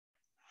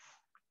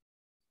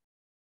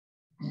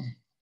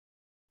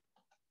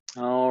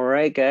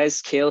right,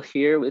 guys. Kale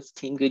here with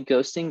Team Good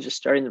Ghosting, just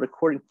starting the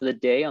recording for the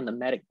day on the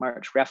Matic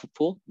March raffle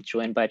pool. I'm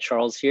joined by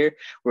Charles here.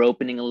 We're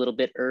opening a little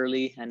bit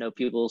early. I know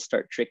people will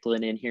start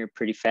trickling in here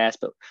pretty fast,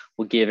 but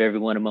we'll give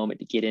everyone a moment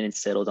to get in and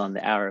settled on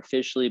the hour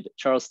officially. But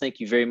Charles, thank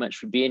you very much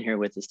for being here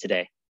with us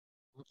today.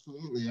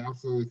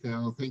 Absolutely,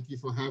 Kale. Thank you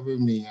for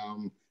having me.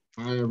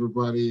 Hi,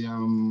 everybody.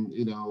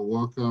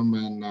 Welcome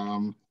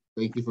and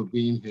thank you for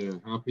being here.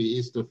 Happy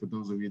Easter for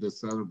those of you that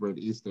celebrate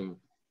Easter.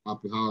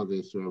 Happy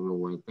holidays to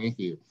everyone. Thank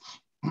you.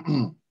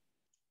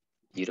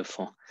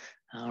 Beautiful.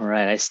 All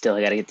right. I still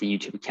got to get the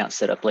YouTube account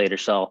set up later.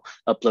 So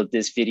I'll upload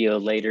this video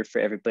later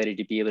for everybody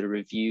to be able to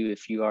review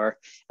if you are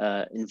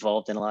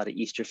involved in a lot of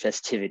Easter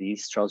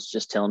festivities. Charles was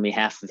just telling me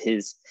half of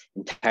his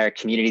entire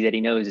community that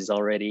he knows is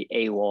already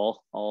AWOL,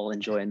 all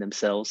enjoying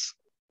themselves.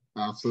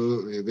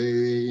 Absolutely.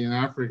 They in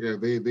Africa,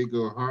 they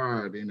go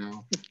hard,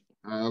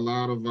 A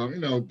lot of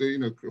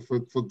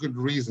for good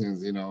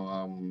reasons, they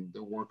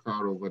work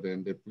hard over there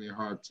and they play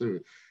hard too.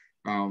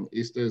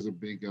 Easter is a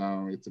big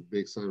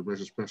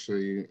celebration,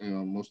 especially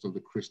most of the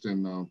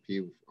Christian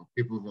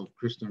people of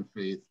Christian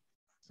faith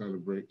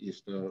celebrate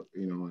Easter,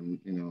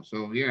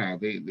 So yeah,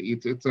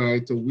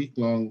 it's a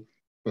week-long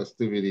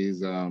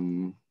festivities,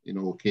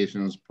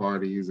 occasions,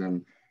 parties,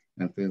 and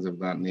things of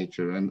that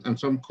nature, and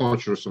some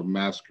cultures of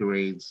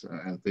masquerades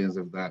and things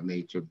of that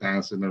nature,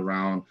 dancing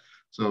around.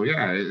 So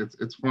yeah,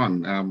 it's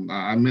fun.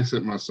 I miss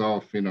it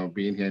myself,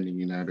 being here in the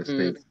United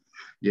States.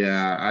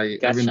 Yeah,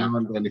 every now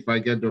and then, if I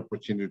get the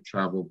opportunity to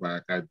travel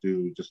back, I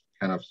do just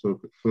kind of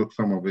soak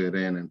some of it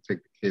in and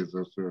take the kids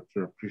also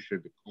to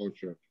appreciate the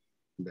culture,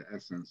 the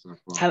essence of.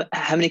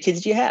 How many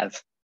kids do you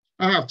have?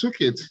 I have two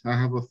kids. I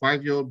have a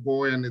 5-year-old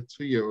boy and a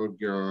 2-year-old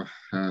girl.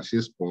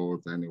 She's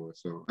spoiled anyway,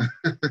 so.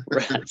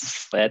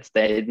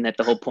 Isn't that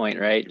the whole point,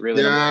 right?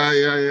 Really?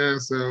 Yeah.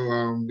 So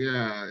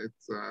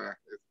it's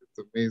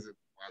amazing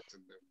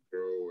watching them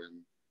grow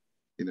and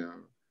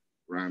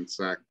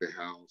ransack the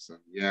house and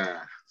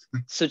yeah.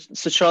 So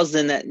Charles,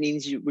 then that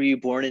means were you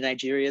born in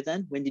Nigeria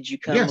then? When did you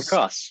come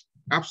across?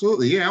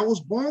 Absolutely. Yeah, I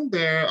was born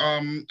there.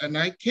 And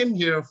I came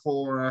here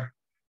for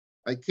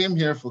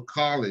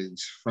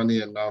college.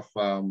 Funny enough,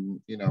 I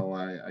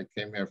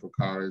came here for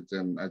college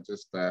and I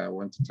just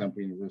went to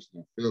Temple University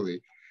in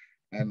Philly.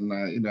 And,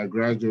 I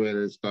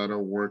graduated, started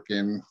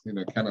working,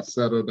 kind of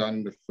settled down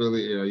in the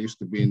Philly area. I used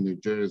to be in New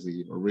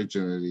Jersey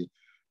originally,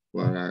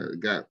 but I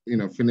got,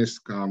 finished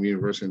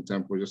University in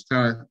Temple, just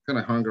kind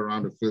of hung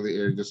around the Philly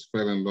area, just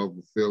fell in love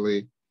with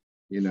Philly,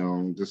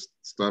 just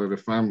started a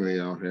family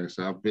out here.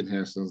 So I've been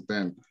here since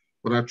then.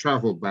 But I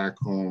travel back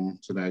home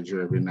to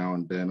Nigeria every now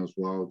and then as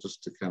well,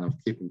 just to kind of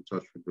keep in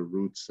touch with the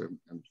roots and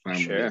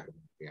family. Sure.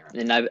 Yeah.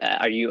 And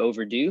are you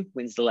overdue?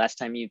 When's the last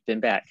time you've been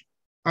back?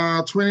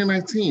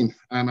 2019,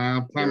 and I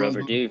plan You're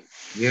overdue.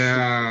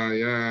 Yeah.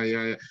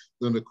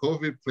 Then the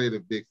COVID played a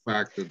big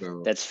factor,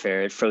 though. That's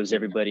fair. It froze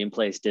everybody in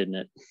place, didn't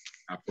it?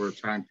 For a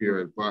time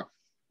period, but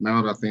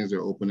now that things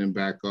are opening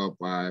back up,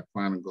 I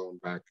plan on going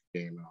back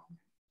again,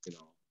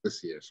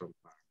 this year sometime.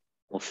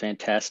 Well,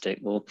 fantastic.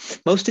 Well,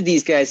 most of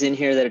these guys in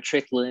here that are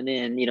trickling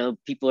in,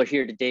 people are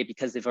here today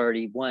because they've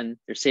already won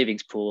their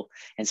savings pool.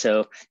 And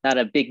so not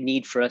a big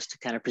need for us to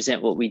kind of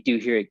present what we do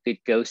here at Good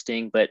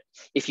Ghosting. But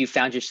if you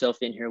found yourself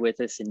in here with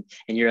us and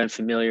you're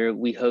unfamiliar,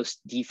 we host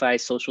DeFi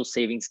social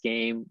savings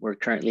game. We're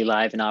currently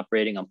live and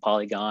operating on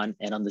Polygon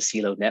and on the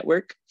CeeLo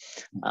network.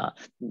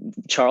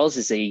 Charles,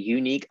 is a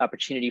unique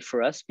opportunity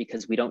for us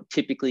because we don't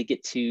typically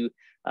get to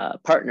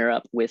partner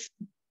up with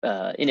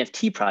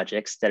NFT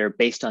projects that are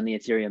based on the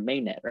Ethereum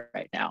mainnet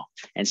right now.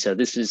 And so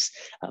this is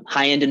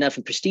high-end enough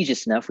and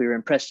prestigious enough. We were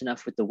impressed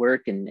enough with the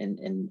work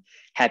and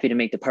happy to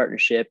make the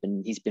partnership.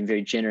 And he's been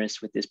very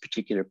generous with this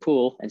particular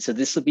pool. And so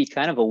this will be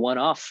kind of a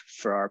one-off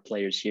for our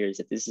players here, is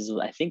that this is,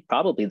 I think,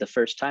 probably the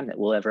first time that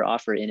we'll ever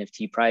offer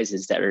NFT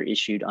prizes that are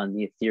issued on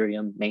the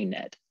Ethereum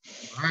mainnet.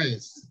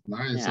 Nice.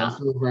 Yeah. I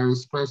feel very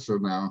special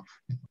now.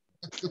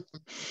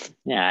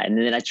 Yeah, and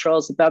then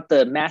Charles, about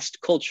the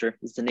masked culture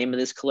is the name of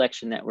this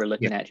collection that we're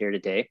looking at here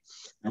today.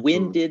 Absolutely.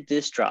 When did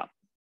this drop?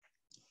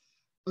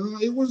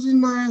 It was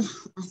in I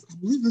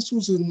believe this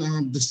was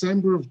in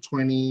December of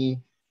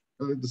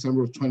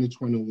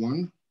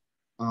 2021.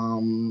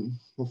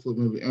 Hopefully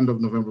maybe end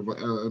of November, but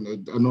I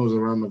know it was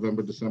around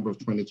November, December of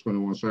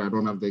 2021. Sorry, I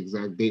don't have the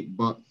exact date,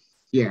 but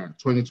yeah,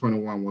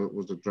 2021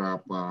 was the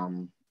drop.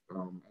 End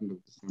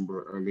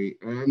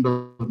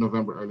of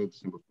November, early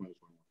December 2021.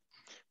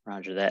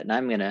 Roger that. And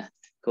I'm going to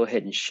go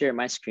ahead and share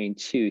my screen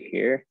too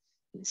here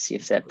and see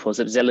if that pulls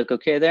up. Does that look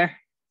okay there?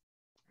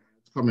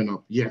 It's coming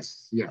up.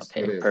 Yes.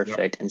 Okay,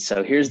 perfect. Yep. And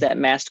so here's that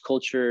masked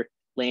culture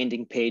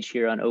landing page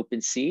here on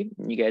OpenSea.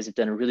 And you guys have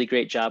done a really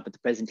great job with the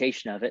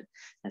presentation of it.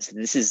 And so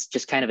this is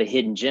just kind of a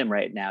hidden gem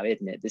right now,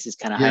 isn't it? This is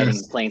kind of hiding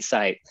in plain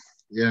sight.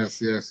 Yes.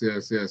 Yeah, so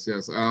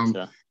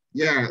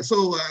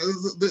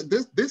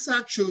this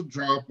actual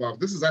drop off,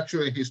 this is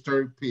actually a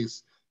historic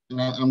piece. And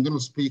I'm going to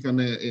speak on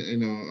it,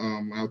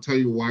 I'll tell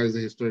you why it's a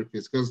historic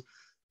piece, because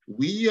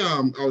we,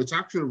 it's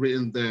actually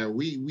written there.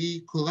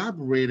 We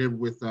collaborated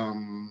with,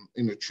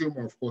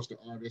 Chuma, of course, the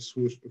artist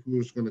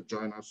who's going to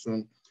join us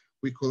soon.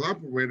 we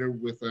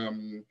collaborated with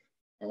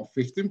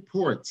 15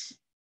 poets.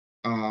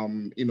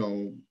 You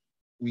know,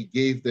 we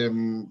gave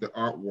them the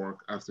artwork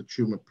after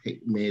Chuma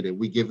made it.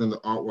 We gave them the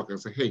artwork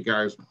and said, hey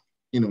guys,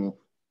 you know,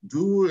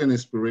 do an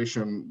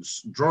inspiration,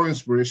 draw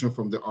inspiration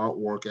from the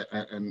artwork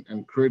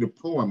and create a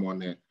poem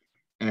on it.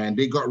 And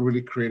they got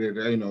really creative.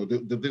 You know, they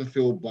didn't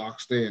feel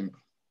boxed in.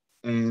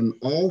 And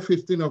all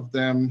 15 of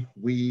them,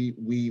 we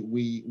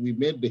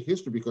made the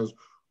history because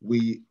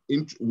we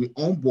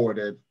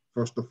onboarded.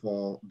 First of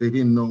all, they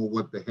didn't know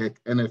what the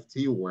heck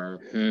NFT were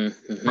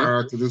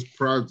prior to this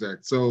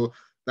project, so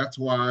that's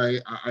why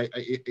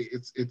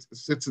it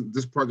sits.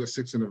 This project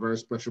sits in a very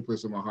special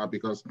place in my heart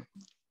because,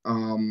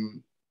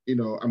 you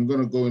know, I'm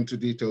going to go into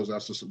details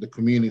as to the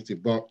community,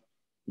 but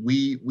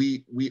we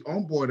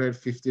onboarded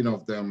 15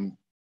 of them.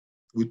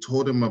 We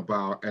told them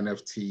about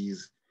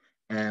NFTs.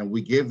 And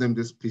we gave them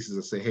these pieces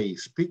to say, hey,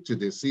 speak to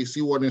this,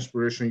 see what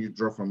inspiration you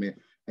draw from it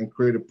and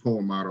create a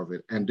poem out of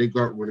it. And they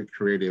got really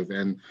creative.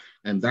 And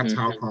that's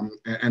how come,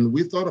 and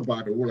we thought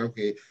about it. We're like,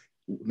 okay,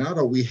 now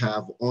that we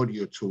have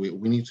audio to it,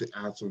 we need to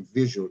add some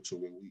visual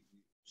to it.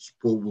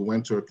 We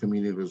went to a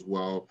community as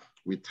well.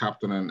 We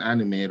tapped on an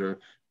animator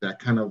that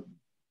kind of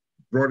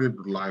brought it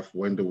to life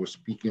when they were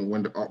speaking,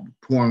 when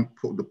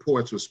the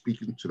poets were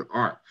speaking to the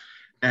art.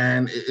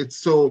 And it's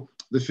so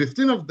the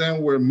 15 of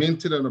them were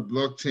minted on a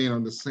blockchain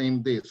on the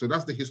same day. So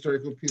that's the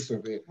historical piece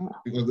of it,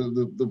 because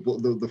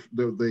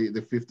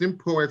the 15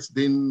 poets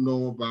didn't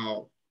know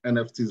about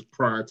NFTs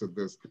prior to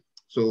this.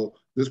 So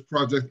this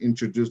project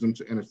introduced them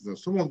to NFTs. And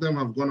some of them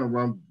have gone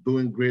around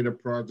doing greater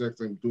projects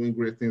and doing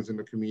great things in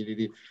the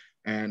community.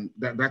 And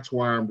that's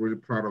why I'm really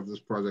proud of this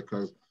project,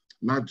 because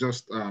not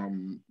just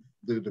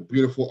the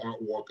beautiful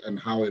artwork and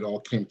how it all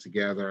came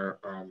together,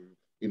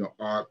 you know,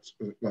 art,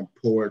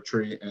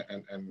 poetry,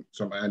 and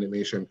some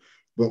animation,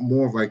 but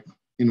more of like,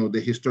 you know, the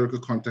historical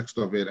context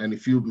of it. And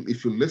if you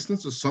listen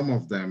to some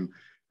of them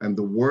and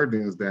the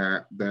wordings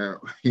that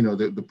you know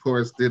the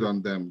poets did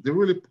on them, they're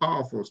really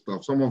powerful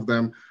stuff. Some of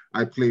them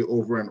I play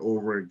over and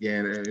over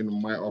again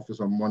in my office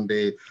on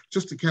Monday,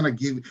 just to kind of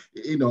give,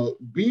 you know,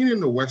 being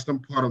in the western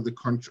part of the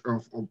country,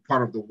 or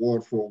part of the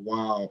world for a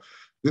while,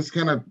 this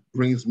kind of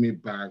brings me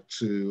back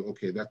to,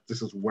 okay,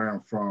 this is where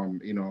I'm from,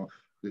 you know.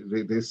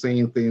 They're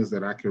saying things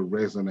that I can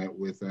resonate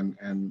with,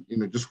 and you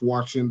know, just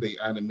watching the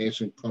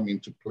animation come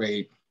into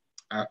play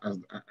as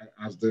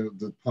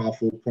the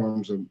powerful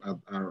poems and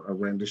a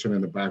rendition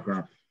in the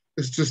background.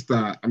 It's just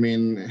that, I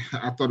mean,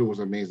 I thought it was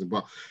amazing.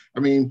 But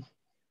I mean,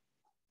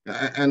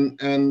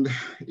 and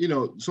you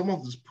know, some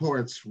of these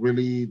poets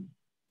really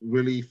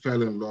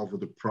fell in love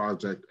with the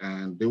project,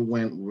 and they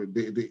went with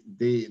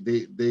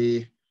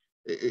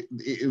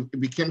it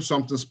became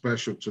something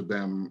special to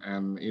them,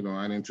 and you know,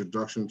 an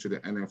introduction to the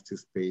NFT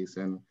space.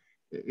 And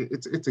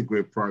it's a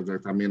great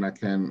project. I mean, I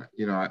can,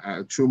 you know,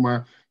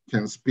 Chuma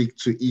can speak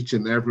to each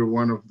and every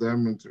one of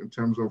them in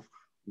terms of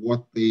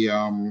what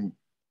the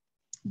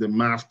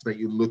mask that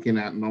you're looking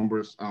at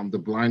numbers. The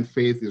blind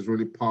faith is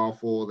really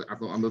powerful.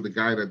 I know the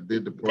guy that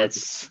did the project.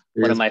 That's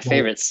one of my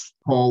favorites.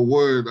 Paul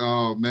Wood.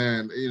 Oh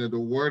man, you know, the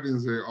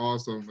wordings are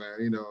awesome, man.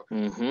 You know.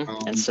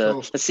 And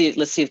so let's see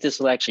if this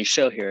will actually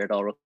show here at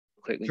all real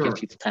quick. We Sure. give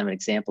people time an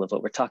example of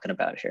what we're talking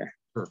about here.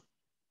 Sure.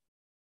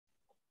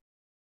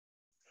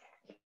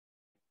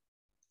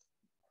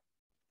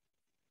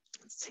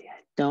 Let's see.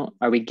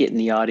 Are we getting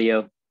the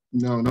audio?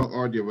 No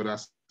audio, but I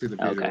see the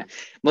video. Okay.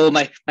 Well,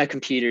 my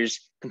computer's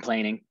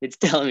complaining. It's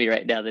telling me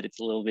right now that it's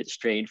a little bit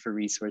strained for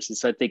resources.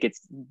 So I think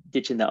it's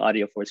ditching the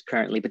audio for us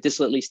currently, but this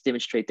will at least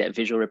demonstrate that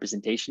visual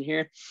representation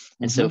here.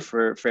 And so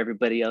for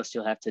everybody else,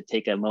 you'll have to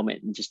take a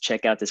moment and just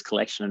check out this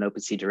collection on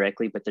OpenSea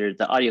directly, but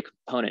the audio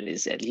component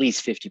is at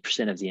least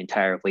 50% of the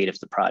entire weight of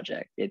the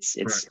project. It's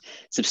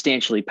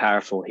substantially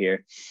powerful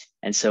here.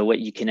 And so what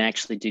you can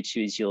actually do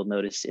too is you'll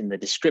notice in the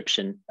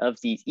description of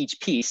each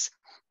piece,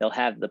 they'll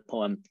have the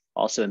poem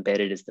also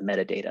embedded as the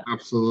metadata.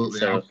 Absolutely,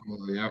 so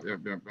absolutely.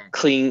 Yep.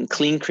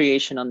 Clean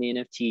creation on the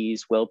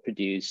NFTs, well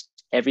produced.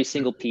 Every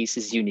single piece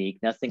is unique.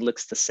 Nothing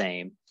looks the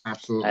same.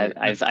 Absolutely.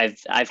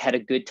 I've had a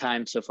good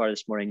time so far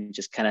this morning,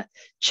 just kind of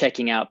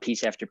checking out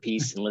piece after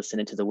piece and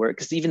listening to the work.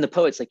 Because even the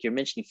poets, like you're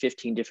mentioning,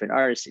 15 different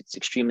artists, it's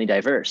extremely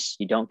diverse.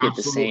 You don't get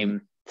the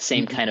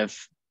same kind of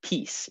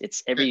piece.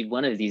 It's every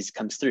one of these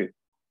comes through.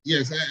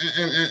 Yes,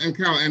 and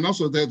Carol, and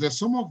also there's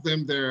some of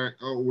them there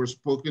were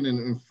spoken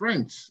in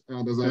French.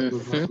 There's a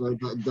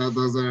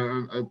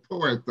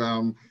poet.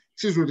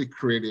 She's really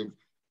creative.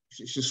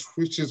 She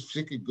switches.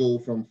 She could go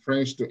from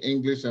French to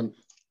English and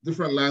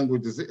different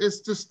languages.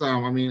 It's just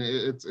I mean,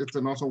 it's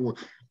an awesome work.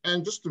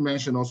 And just to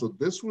mention also,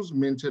 this was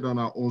minted on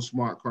our own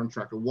smart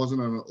contract. It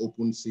wasn't on an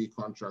OpenSea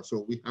contract.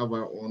 So we have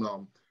our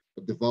own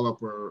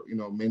developer, you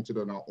know, minted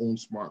on our own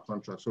smart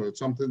contract. So it's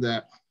something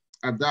that,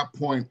 at that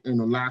point, you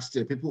know, last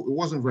year, it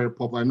wasn't very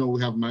popular. I know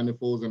we have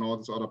manifolds and all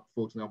this other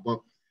folks now, but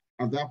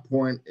at that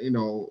point, you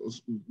know,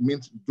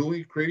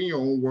 creating your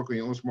own work on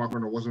your own smart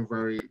contract wasn't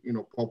very, you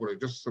know, popular.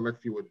 Just a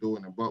select few were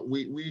doing it. But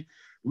we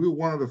were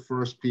one of the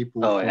first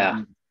people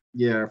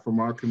from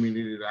our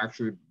community to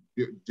actually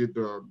did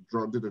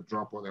the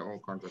drop on their own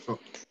contract, so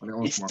on their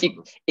own It's smart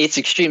contract. it's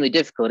extremely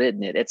difficult,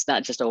 isn't it? It's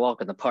not just a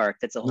walk in the park.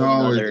 That's a whole No,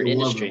 other it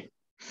wasn't. industry.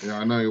 Yeah,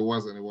 I know it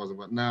wasn't.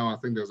 But now I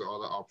think there's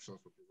other options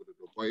for people to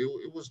do. But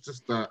it was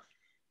just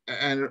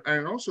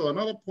and also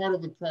another part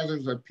of the project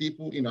is that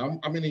people,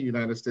 I'm in the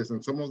United States,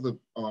 and some of the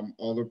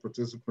other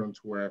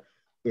participants were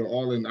they're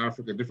all in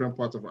Africa, different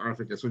parts of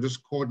Africa. So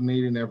just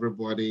coordinating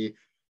everybody,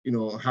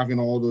 having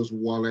all those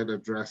wallet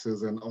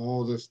addresses and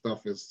all this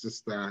stuff is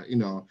just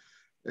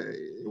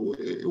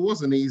it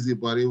wasn't easy,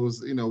 but it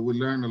was, we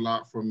learned a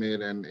lot from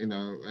it. And, and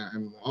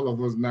all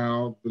of us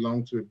now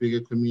belong to a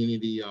bigger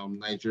community,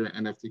 Nigeria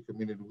NFT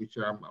community, which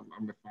I'm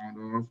a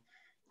founder of.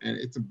 And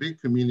it's a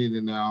big community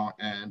now.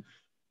 And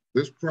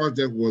this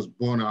project was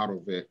born out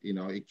of it.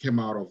 It came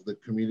out of the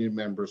community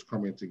members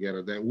coming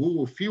together. Then we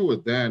were fewer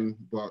then,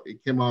 but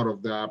it came out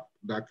of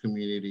that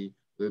community.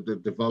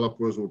 The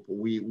developers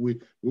we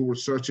were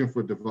searching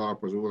for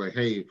developers. We were like,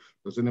 hey,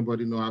 does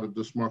anybody know how to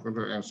do smart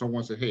contract? And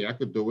someone said, hey, I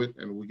could do it,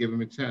 and we give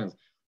them a chance.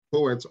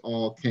 Poets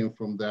all came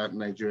from that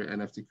Nigerian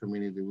NFT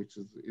community, which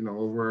is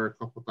over a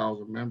couple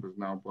thousand members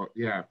now. But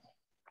yeah.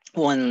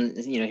 One,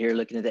 here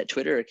looking at that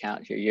Twitter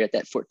account here, you're at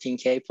that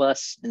 14K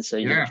plus. And so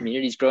your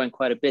community's growing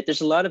quite a bit.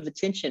 There's a lot of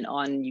attention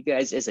on you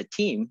guys as a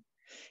team.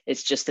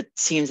 It's just that it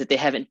seems that they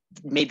haven't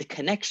made the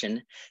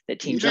connection that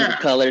Team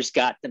JungleColor's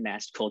got the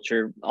masked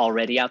culture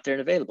already out there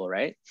and available,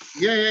 right?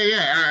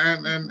 Yeah.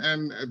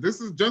 And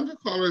this is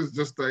JungleColor is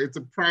just it's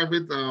a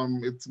private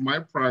it's my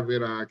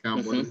private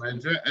account, but the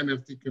Nigerian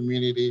NFT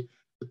community,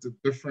 it's a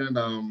different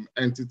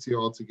entity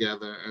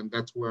altogether, and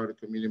that's where the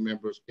community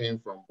members came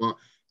from. But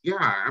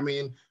yeah, I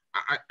mean,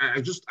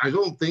 I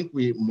don't think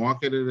we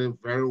marketed it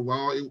very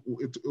well.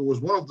 It was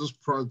one of those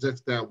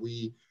projects that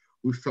we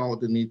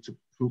felt the need to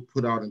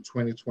put out in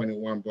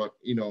 2021, but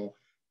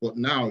but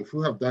now if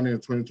we have done it in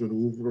 2020,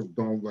 we would have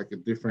done like a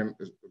different,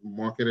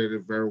 marketed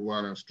it very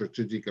well and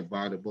strategic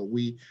about it. But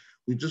we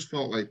just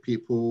felt like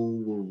people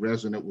will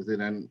resonate with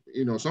it, and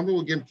some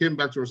people came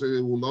back to us and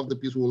said we love the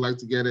piece, we would like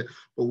to get it,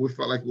 but we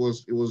felt like it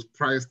was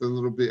priced a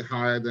little bit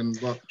higher than.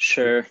 But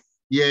sure.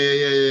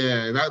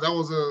 Yeah. That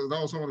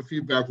was some of the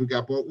feedback we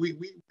got, but we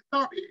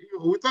thought it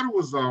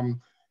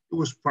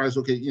was priced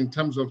okay in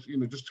terms of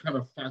just kind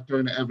of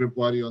factoring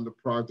everybody on the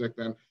project,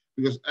 and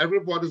because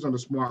everybody's on the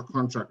smart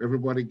contract,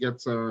 everybody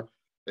gets a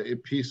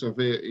piece of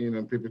it,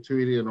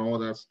 perpetuity and all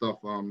that stuff.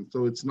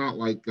 So it's not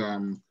like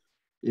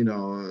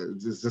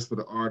it's just for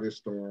the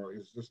artist, or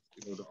it's just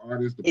the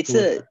artist.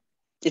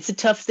 It's a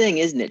tough thing,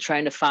 isn't it?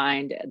 Trying to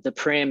find the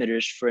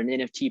parameters for an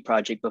NFT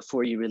project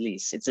before you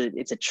release. It's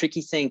a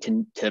tricky thing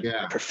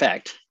to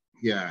perfect.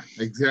 Yeah,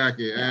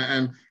 exactly.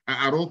 And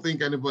I don't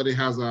think anybody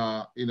has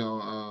a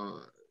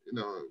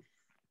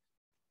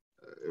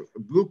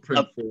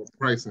blueprint for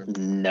pricing.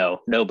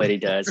 No, nobody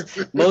does.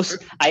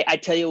 I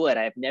tell you what,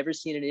 I've never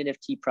seen an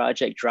NFT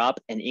project drop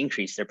and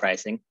increase their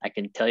pricing. I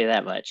can tell you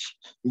that much.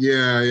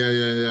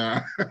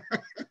 Yeah.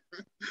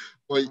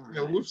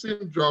 Well, we've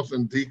seen drops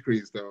and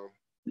decrease though.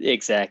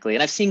 Exactly.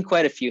 And I've seen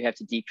quite a few have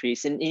to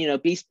decrease. And,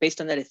 based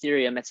on that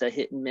Ethereum, it's a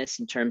hit and miss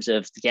in terms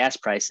of the gas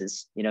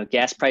prices.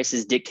 Gas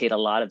prices dictate a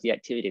lot of the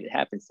activity that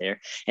happens there.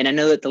 And I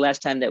know that the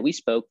last time that we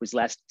spoke was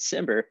last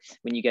December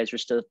when you guys were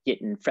still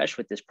getting fresh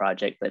with this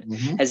project. But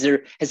has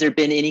there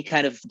been any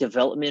kind of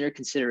development or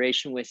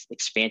consideration with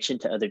expansion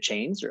to other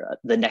chains or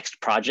the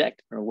next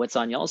project, or what's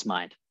on y'all's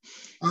mind?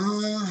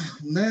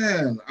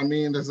 Man, I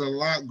mean, there's a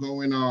lot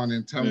going on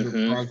in terms of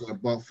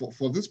project, but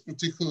for this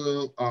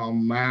particular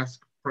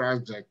mask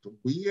project,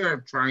 we are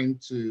trying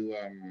to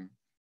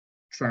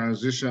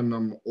transition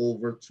them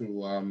over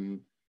to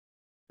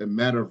a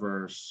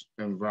metaverse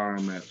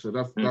environment. So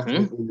that's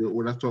what we're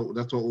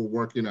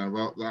working on.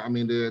 Well, I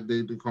mean,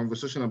 the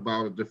conversation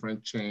about a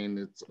different chain,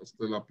 it's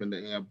still up in the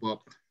air, but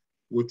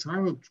we're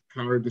trying to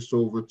carry this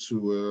over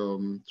to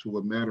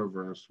a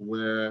metaverse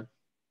where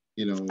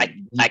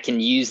I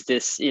can use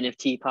this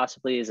NFT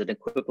possibly as an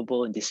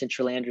equipable in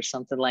Decentraland or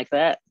something like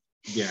that.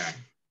 Yeah.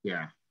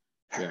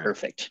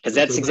 Perfect. Because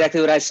that's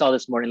exactly what I saw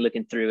this morning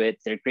looking through it.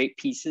 They're great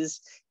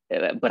pieces,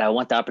 but I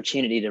want the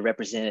opportunity to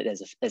represent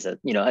it as a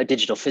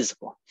digital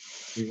physical.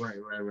 Right.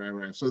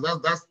 So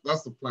that's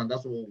the plan.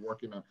 That's what we're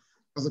working on.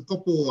 There's a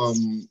couple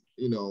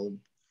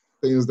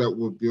things that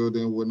we're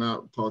building. We're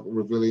not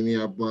revealing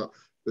yet, but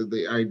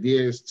the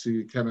idea is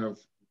to kind of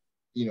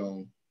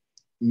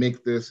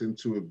make this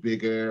into a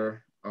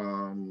bigger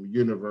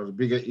universe,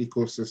 bigger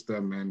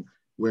ecosystem, and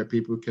where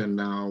people can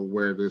now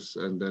wear this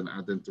and then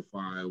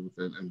identify with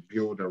it and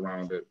build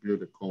around it,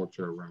 build a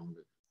culture around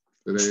it.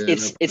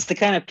 It's the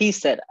kind of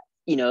piece that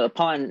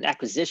upon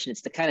acquisition,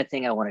 it's the kind of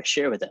thing I want to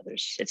share with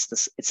others.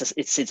 It's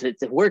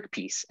a work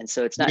piece, and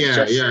so it's not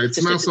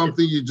it's not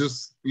something you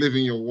just live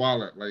in your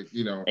wallet, like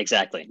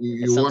exactly.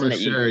 You want to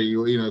share,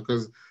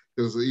 because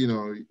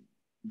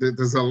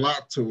there's a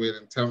lot to it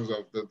in terms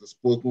of the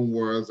spoken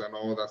words and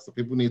all that. So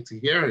people need to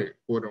hear it,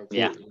 quote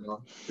unquote.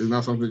 It's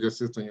not something that just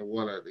sits on your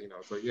wallet.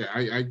 So yeah,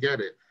 I get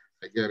it.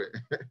 I get it.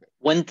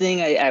 One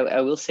thing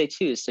I will say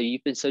too is, so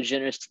you've been so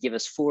generous to give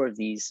us 4 of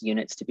these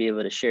units to be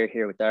able to share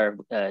here with our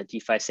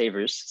DeFi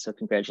savers. So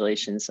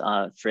congratulations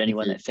for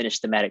anyone that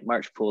finished the Matic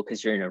March pool,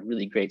 because you're in a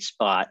really great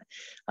spot.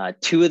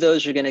 2 of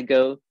those are going to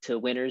go to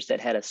winners that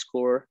had a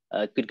score,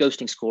 a good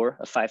ghosting score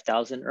of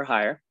 5,000 or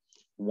higher.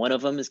 One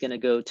of them is going to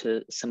go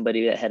to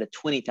somebody that had a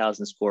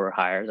 20,000 score or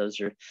higher. Those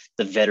are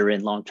the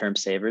veteran long-term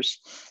savers.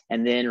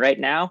 And then right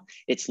now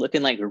it's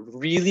looking like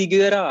really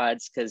good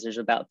odds, because there's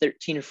about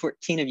 13 or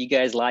 14 of you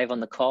guys live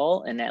on the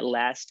call. And that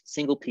last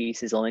single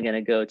piece is only going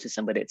to go to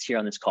somebody that's here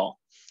on this call.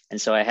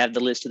 And so I have the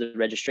list of the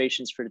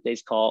registrations for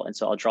today's call. And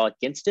so I'll draw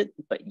against it,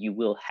 but you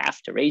will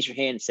have to raise your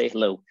hand and say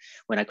hello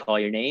when I call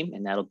your name.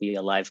 And that'll be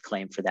a live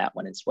claim for that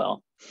one as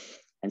well.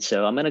 And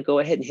so I'm going to go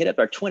ahead and hit up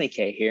our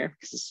 20K here,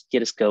 because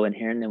get us going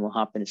here, and then we'll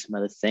hop into some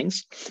other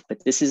things.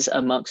 But this is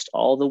amongst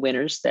all the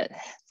winners that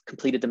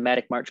completed the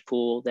Matic March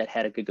pool that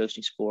had a good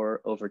ghosting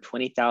score over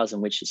 20,000,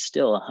 which is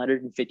still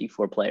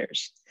 154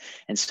 players.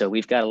 And so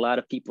we've got a lot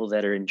of people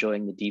that are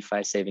enjoying the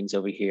DeFi savings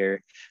over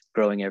here,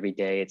 growing every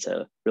day. It's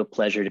a real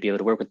pleasure to be able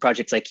to work with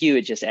projects like you.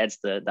 It just adds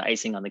the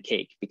icing on the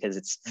cake, because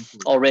it's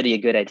already a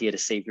good idea to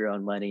save your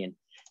own money and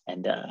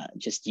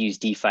just use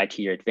DeFi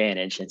to your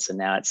advantage. And so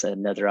now it's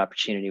another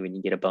opportunity when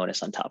you get a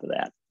bonus on top of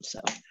that. So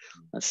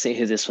let's see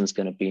who this one's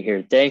going to be here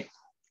today.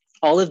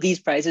 All of these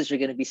prizes are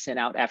going to be sent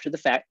out after the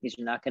fact. These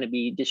are not going to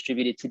be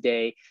distributed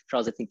today.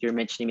 Charles, I think you're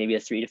mentioning maybe a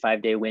 3 to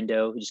 5 day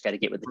window. We just got to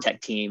get with the tech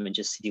team and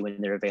just see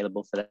when they're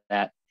available for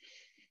that.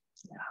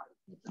 Yeah.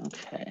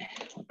 Okay,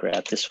 I'll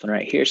grab this one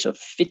right here. So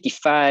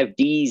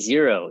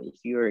 55D0. If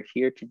you are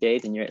here today,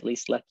 then you're at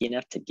least lucky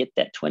enough to get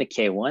that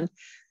 20K one.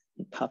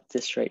 Pop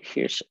this right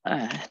here so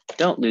I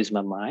don't lose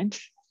my mind.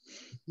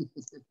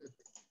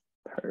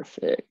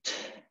 Perfect.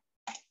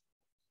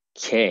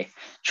 Okay,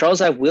 Charles,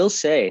 I will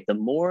say the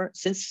more,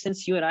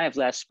 since you and I have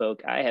last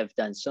spoke, I have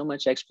done so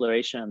much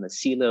exploration on the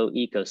CeeLo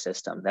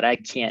ecosystem that I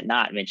can't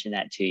not mention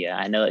that to you.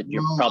 I know that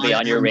you're probably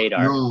on your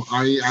radar. No,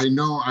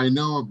 I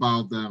know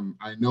about them.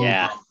 I know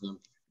about them.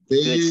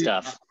 Good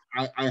stuff.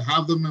 I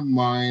have them in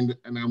mind,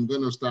 and I'm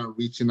going to start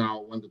reaching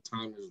out when the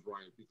time is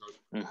right,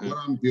 because what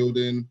I'm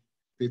building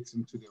fits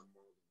into their model.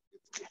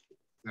 It's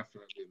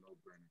definitely a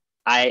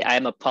no-brainer.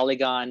 I'm a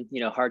Polygon,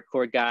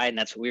 hardcore guy, and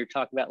that's what we were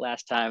talking about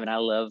last time. And I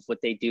love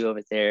what they do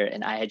over there.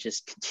 And I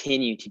just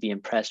continue to be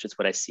impressed with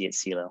what I see at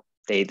CeeLo.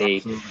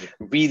 They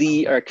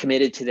really are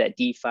committed to that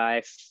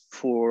DeFi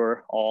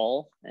for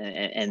all,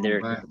 and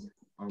they're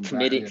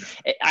committed.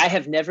 Yeah. I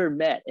have never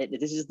met,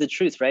 this is the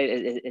truth, right?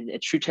 A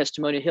true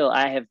testimonial hill.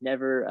 I have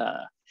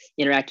never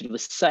interacted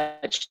with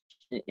such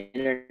an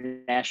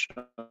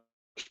international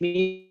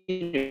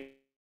community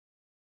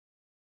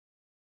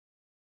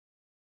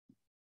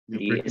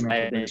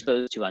I've been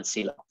exposed to on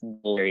CeeLo.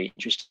 Very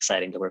interesting,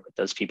 exciting to work with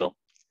those people.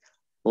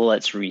 Well,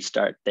 let's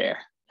restart there.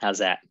 How's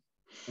that?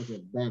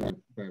 Okay,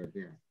 better,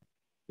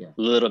 yeah.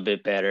 A little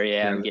bit better,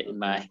 yeah. I'm getting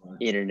my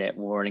internet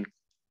warning.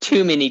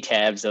 Too many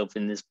tabs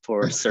open this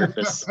poor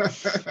Surface.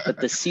 But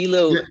the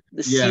CeeLo,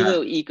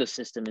 CeeLo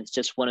ecosystem is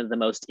just one of the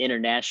most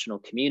international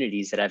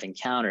communities that I've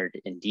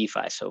encountered in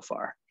DeFi so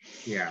far.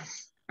 Yeah.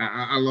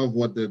 I love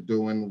what they're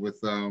doing with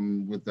the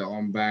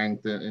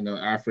unbanked,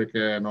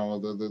 Africa and all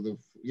the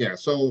yeah.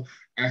 So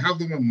I have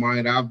them in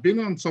mind. I've been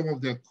on some of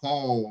their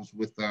calls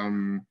with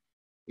I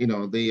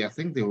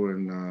think they were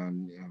in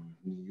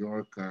New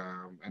York,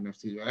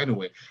 NFC.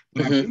 Anyway,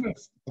 but I've been on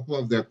a couple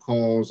of their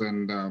calls,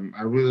 and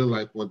I really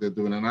like what they're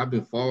doing, and I've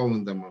been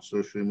following them on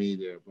social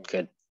media.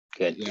 But,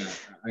 Good. Yeah.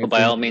 Well,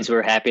 by all means,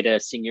 we're happy to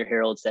sing your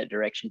heralds that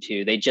direction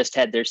too. They just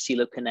had their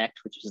CeeLo Connect,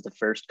 which was the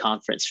first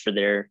conference for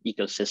their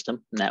ecosystem,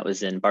 and that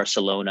was in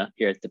Barcelona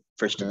here at the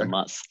first of the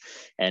month.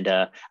 And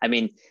I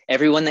mean,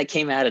 everyone that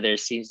came out of there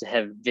seems to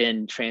have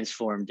been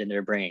transformed in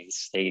their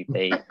brains. They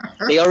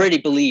already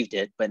believed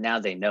it, but now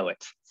they know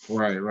it.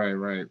 Right.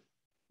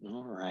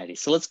 All righty.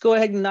 So let's go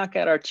ahead and knock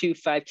out our 2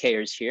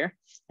 5Kers here.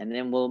 And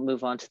then we'll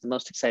move on to the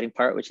most exciting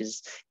part, which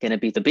is going to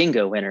be the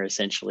bingo winner,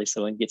 essentially.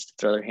 So one gets to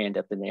throw their hand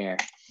up in the air.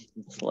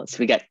 So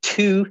we got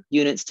 2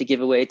 units to give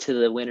away to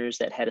the winners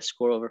that had a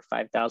score over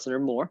 5,000 or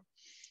more.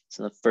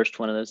 So the first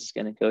one of those is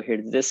going to go here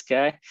to this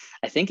guy.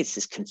 I think it's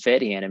this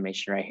confetti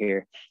animation right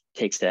here.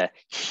 Takes a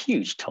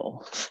huge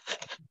toll.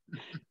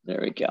 There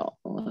we go.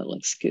 Well, that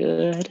looks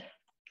good.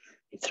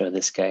 You throw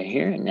this guy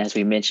here. And as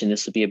we mentioned,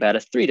 this will be about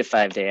a 3 to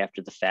 5 day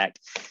after the fact.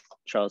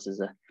 Charles is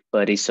a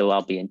buddy, so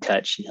I'll be in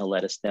touch and he'll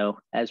let us know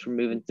as we're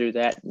moving through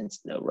that, and it's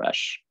no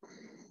rush.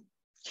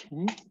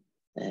 Okay,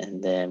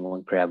 and then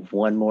we'll grab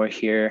one more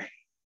here.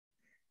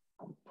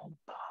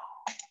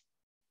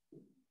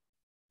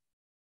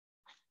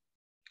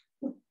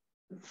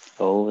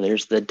 Oh,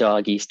 there's the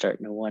doggy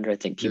starting to wonder. I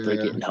think people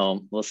are getting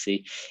home. We'll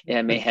see. Yeah,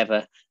 I may have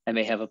a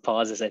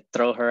pause as I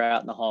throw her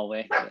out in the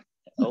hallway.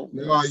 Oh,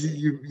 no,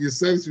 you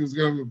said she was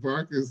going to be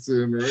barking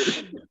soon,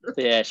 right?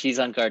 Yeah, she's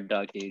on guard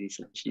dog duty,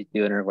 so she's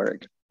doing her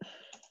work.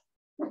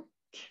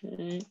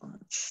 Okay,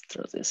 let's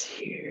throw this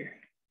here.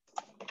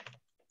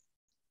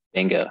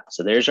 Bingo.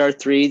 So there's our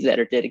 3 that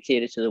are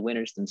dedicated to the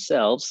winners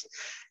themselves.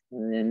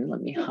 And then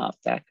let me hop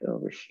back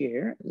over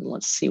here and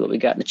let's see what we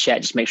got in the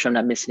chat. Just make sure I'm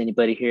not missing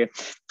anybody here.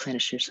 Plan to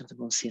share something.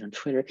 We'll see it on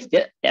Twitter.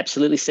 Yeah,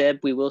 absolutely, Seb.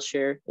 We will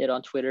share it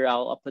on Twitter.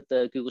 I'll put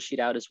the Google Sheet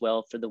out as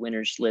well for the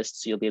winners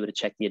list. So you'll be able to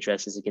check the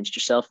addresses against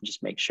yourself and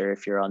just make sure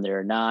if you're on there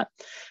or not.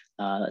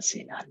 Let's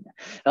see.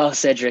 Oh,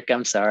 Cedric,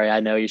 I'm sorry. I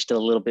know you're still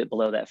a little bit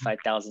below that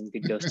 5,000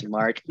 good ghosting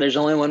mark. There's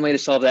only one way to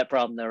solve that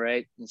problem though,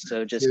 right? And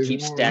so just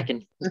keep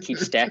stacking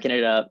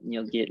it up and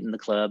you'll get in the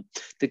club.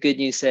 The good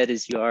news said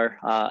is you are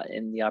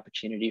in the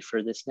opportunity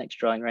for this next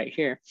drawing right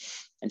here.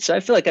 And so I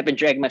feel like I've been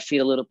dragging my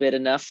feet a little bit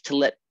enough to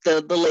let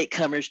the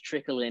latecomers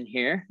trickle in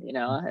here. You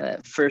know,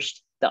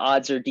 first the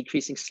odds are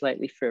decreasing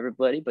slightly for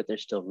everybody, but they're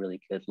still really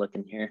good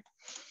looking here.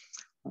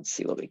 Let's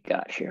see what we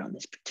got here on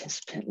this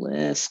participant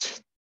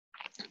list.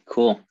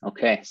 Cool.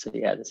 Okay. So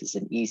yeah, this is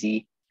an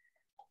easy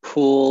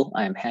pool.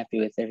 I'm happy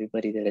with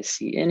everybody that I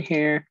see in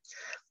here.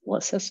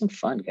 Let's have some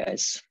fun,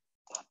 guys.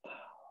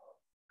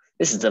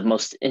 This is the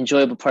most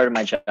enjoyable part of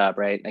my job,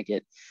 right? I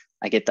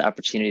get the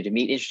opportunity to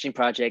meet interesting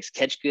projects,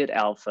 catch good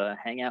alpha,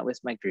 hang out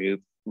with my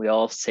group. We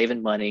all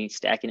saving money,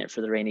 stacking it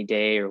for the rainy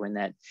day or when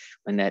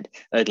that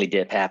ugly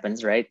dip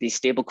happens, right? These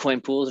stable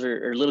coin pools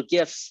are little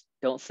gifts.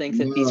 Don't think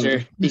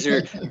that these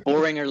are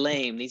boring or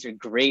lame. These are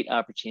great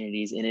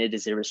opportunities, and it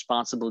is a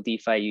responsible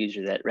DeFi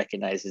user that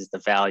recognizes the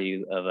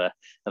value of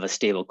a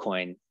stable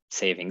coin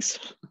savings.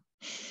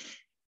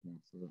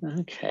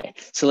 Okay,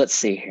 so let's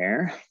see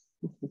here.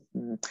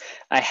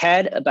 I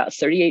had about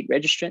 38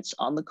 registrants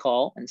on the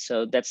call. And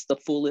so that's the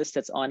full list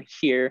that's on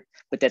here,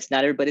 but that's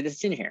not everybody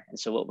that's in here. And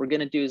so what we're going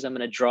to do is I'm going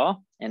to draw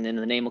and then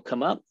the name will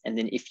come up. And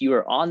then if you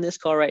are on this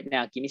call right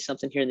now, give me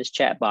something here in this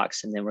chat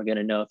box. And then we're going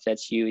to know if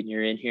that's you and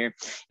you're in here.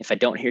 If I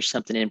don't hear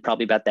something in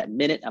probably about that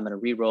minute, I'm going to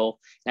re-roll.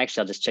 And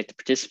actually, I'll just check the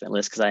participant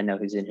list because I know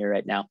who's in here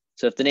right now.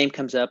 So if the name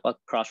comes up, I'll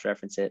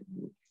cross-reference it.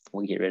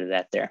 We'll get rid of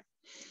that there.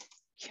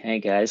 Okay,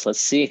 guys,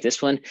 let's see.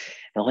 This one, it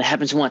only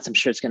happens once. I'm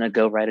sure it's going to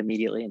go right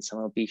immediately and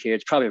someone will be here.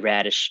 It's probably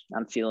Radish.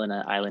 I'm feeling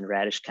an Island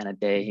Radish kind of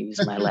day. He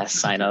was my last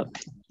sign up.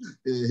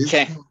 Yeah,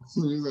 okay. He's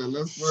like,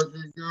 let's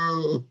fucking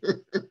go.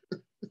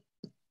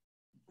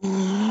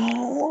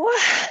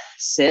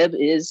 Seb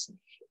is,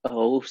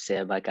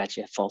 Seb, I got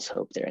you a false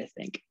hope there, I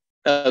think.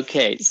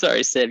 Okay,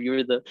 sorry, Seb, you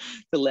were the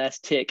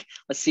last tick.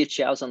 Let's see if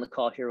Xiao's on the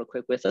call here real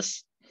quick with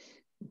us.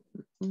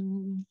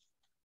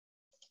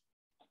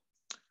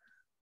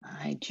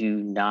 I do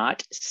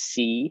not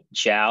see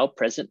Zhao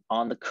present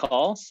on the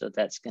call, so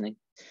that's going to,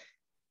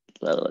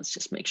 let's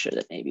just make sure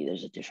that maybe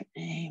there's a different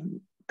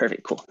name.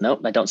 Perfect, cool.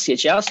 Nope, I don't see a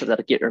Zhao, so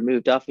that'll get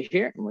removed off of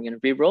here, and we're going to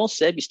re-roll.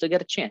 Seb, you still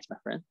got a chance, my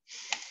friend.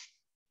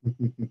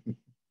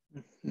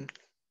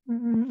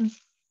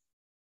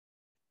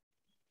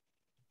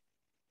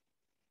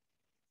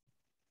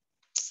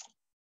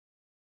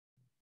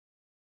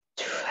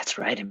 That's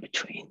right in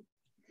between.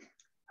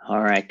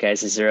 All right,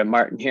 guys, is there a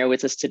Martin here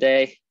with us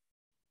today?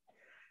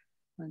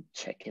 I'm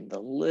checking the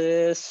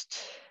list.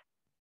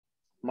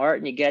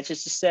 Martin, you got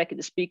just a second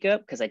to speak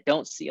up because I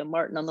don't see a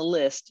Martin on the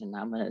list, and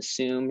I'm going to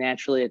assume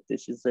naturally that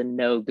this is a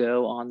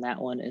no-go on that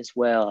one as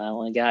well. I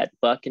only got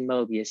Buck and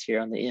Mobius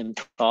here on the M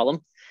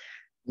column.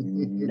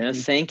 No,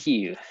 thank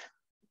you.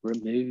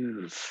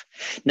 Remove.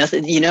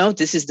 Nothing, you know,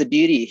 this is the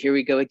beauty. Here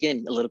we go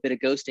again, a little bit of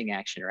ghosting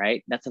action,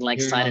 right? Nothing like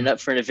signing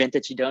up for an event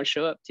that you don't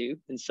show up to.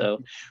 And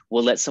so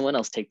we'll let someone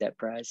else take that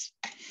prize.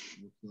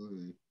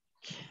 Absolutely.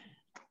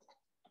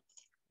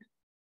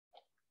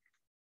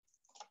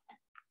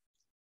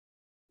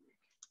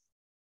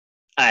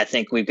 I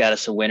think we've got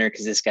us a winner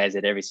because this guy's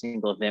at every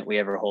single event we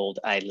ever hold.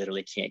 I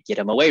literally can't get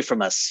him away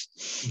from us.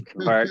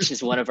 March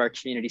is one of our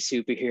community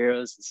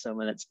superheroes, and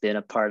someone that's been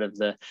a part of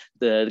the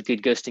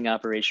good ghosting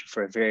operation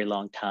for a very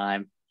long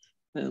time.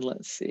 And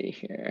let's see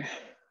here.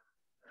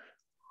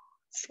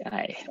 This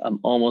guy, I'm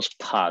almost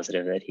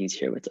positive that he's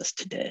here with us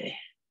today.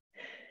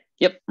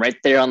 Yep, right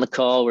there on the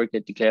call. We're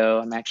good to go.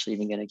 I'm actually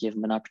even going to give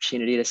him an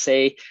opportunity to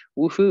say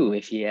woohoo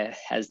if he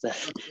has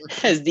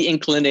the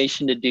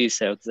inclination to do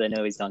so, because I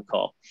know he's on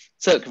call.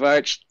 So,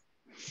 Kvarch.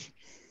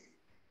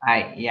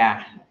 Hi,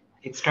 yeah,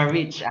 extra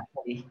rich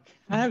actually.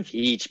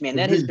 Rich, man,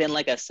 that has been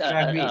like a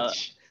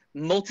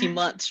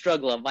multi-month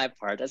struggle on my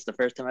part. That's the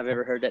first time I've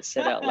ever heard that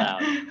said out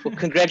loud. Well,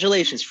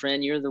 congratulations,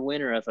 friend. You're the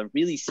winner of a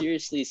really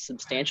seriously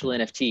substantial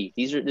NFT.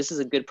 This is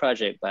a good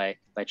project by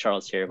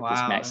Charles here with this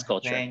Max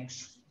Culture.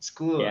 Thanks. It's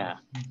cool. Yeah.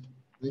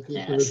 Thank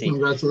you for the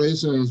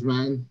congratulations,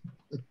 man.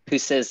 Who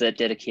says that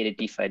dedicated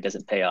DeFi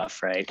doesn't pay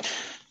off, right?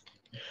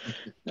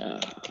 All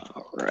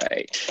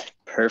right.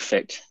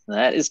 Perfect.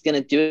 That is going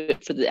to do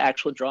it for the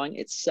actual drawing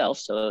itself.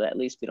 So at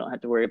least we don't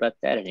have to worry about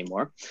that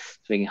anymore.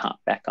 So we can hop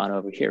back on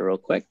over here real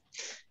quick.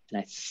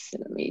 And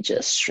let me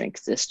just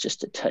shrink this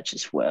just a touch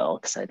as well,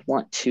 because I'd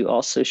want to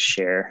also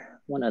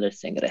share one other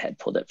thing that I had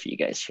pulled up for you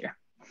guys here.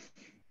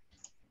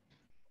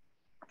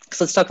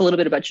 So let's talk a little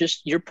bit about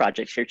just your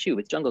projects here too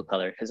with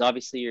JungleColor, because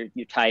obviously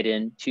you're tied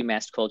in to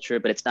mass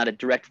culture, but it's not a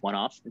direct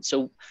one-off. And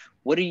so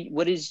what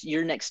is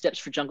your next steps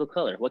for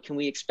JungleColor? What can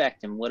we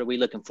expect and what are we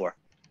looking for?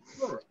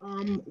 Sure.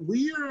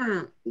 We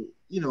are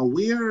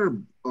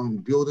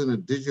building a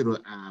digital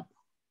app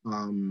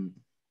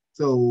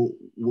So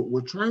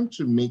we're trying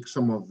to make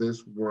some of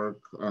this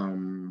work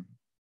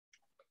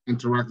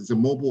interact. It's a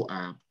mobile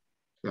app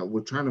that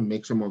we're trying to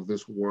make some of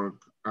this work,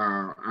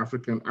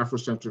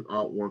 Afrocentric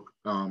artwork,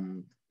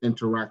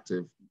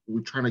 interactive.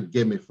 We're trying to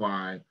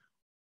gamify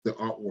the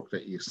artwork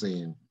that you're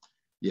seeing.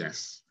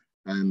 Yes.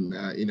 And,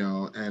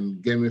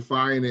 and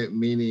gamifying it,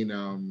 meaning,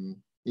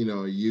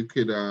 you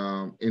could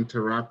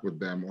interact with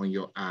them on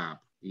your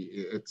app.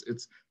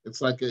 It's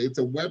like it's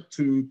a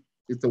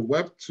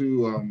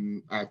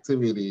Web2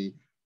 activity,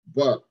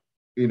 but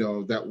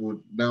that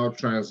would now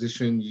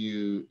transition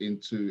you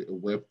into a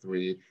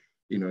Web3.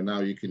 Now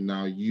you can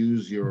now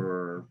use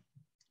your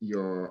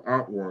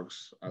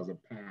artworks as a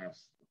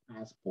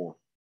passport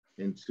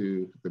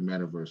into the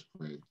metaverse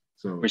play.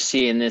 So we're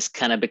seeing this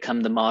kind of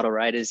become the model,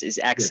 right? Is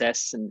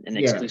access and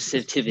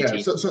exclusivity. Yeah.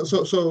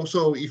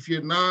 So if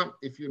you're not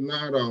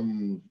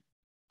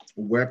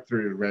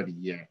Web3 ready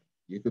yet,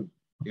 you could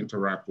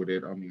interact with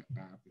it on your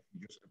app if you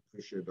just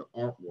appreciate the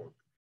artwork.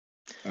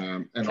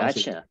 And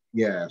gotcha.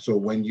 Also, so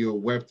when you're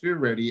Web3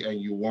 ready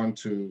and you want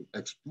to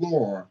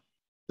explore,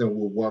 then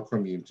we'll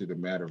welcome you into the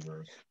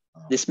metaverse.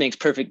 This makes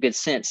perfect good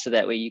sense. So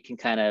that way you can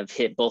kind of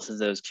hit both of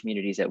those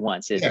communities at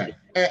once. And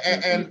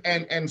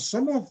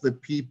some of the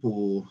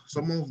people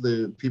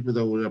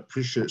that would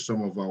appreciate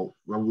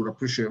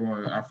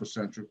more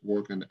Afrocentric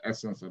work and the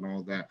essence and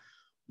all that,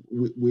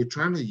 we're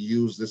trying to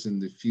use this in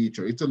the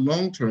future. It's a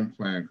long-term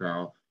plan,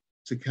 Carl,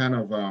 to kind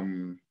of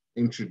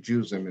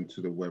introduce them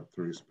into the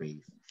Web3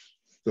 space.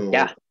 So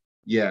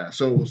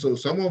so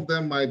some of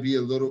them might be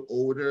a little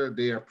older.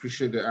 They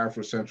appreciate the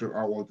Afrocentric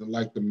artwork. They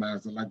like the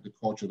mass, they like the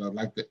culture, they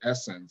like the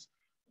essence,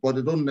 but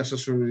they don't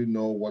necessarily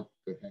know what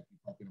the heck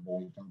you're talking about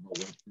when you talk about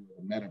Web3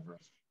 or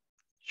metaverse.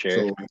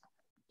 Sure. So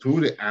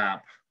through the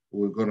app,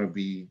 we're gonna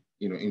be,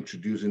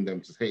 introducing them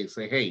to say,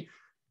 hey,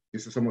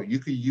 this is someone you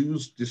could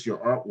use your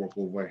artwork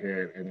over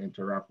here and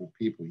interact with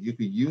people. You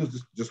could use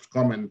this, just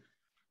come and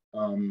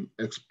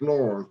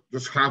explore,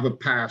 just have a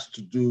pass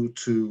to you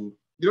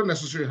don't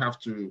necessarily have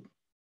to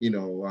be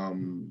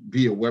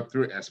a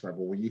Web3 expert,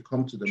 but when you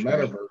come to the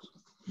metaverse,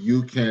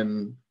 you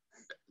can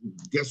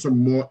get some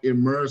more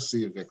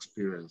immersive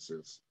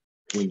experiences.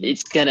 You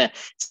guys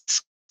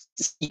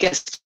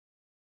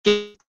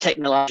get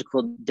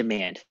technological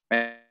demand,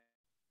 right?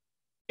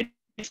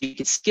 If you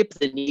could skip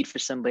the need for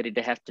somebody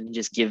to have to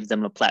just give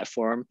them a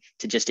platform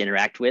to just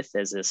interact with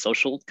as a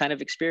social kind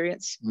of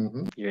experience,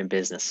 you're in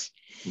business.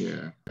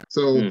 Yeah.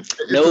 So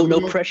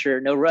no pressure,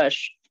 no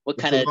rush. What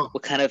kind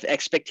of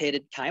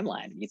expected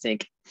timeline you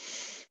think?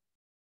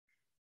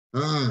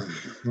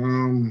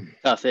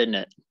 Tough, isn't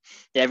it?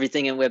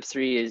 Everything in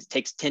Web3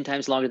 takes 10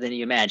 times longer than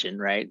you imagine,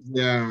 right?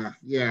 Yeah.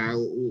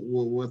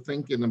 We're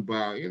thinking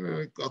about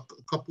a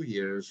couple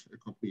years.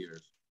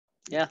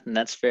 Yeah, and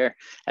that's fair.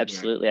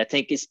 Absolutely. Yeah. I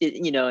think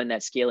and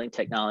that scaling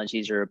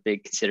technologies are a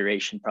big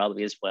consideration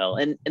probably as well.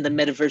 And the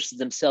metaverses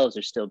themselves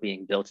are still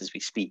being built as we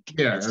speak.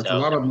 Yeah, there's a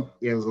lot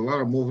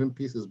of moving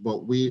pieces,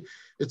 but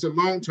it's a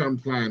long-term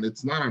plan.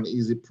 It's not an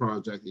easy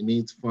project. It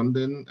needs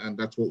funding, and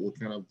that's what we're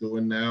kind of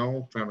doing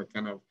now, trying to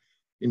kind of,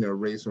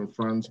 raise some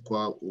funds.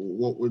 But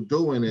what we're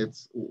doing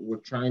is we're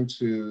trying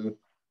to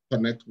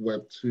connect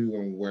Web2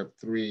 and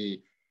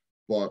Web3,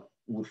 but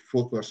would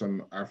focus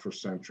on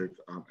Afrocentric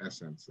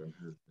essence and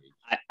heritage.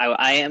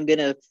 I am going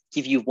to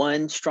give you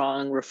one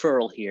strong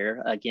referral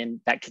here. Again,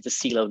 back to the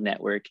CeeLo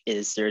network,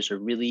 there's a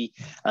really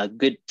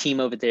good team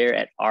over there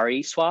at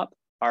Ari Swap,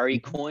 Ari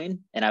Coin.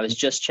 And I was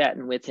just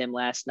chatting with him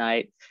last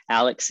night.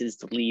 Alex is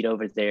the lead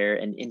over there.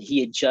 And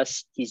he's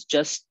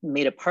just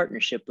made a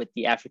partnership with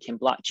the African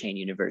Blockchain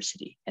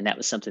University. And that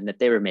was something that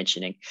they were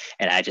mentioning.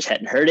 And I just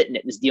hadn't heard it. And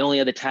it was the only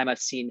other time I've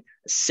seen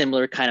a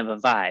similar kind of a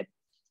vibe.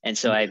 And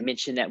so I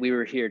mentioned that we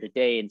were here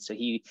today. And so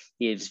he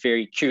is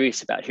very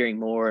curious about hearing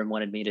more and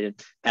wanted me to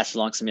pass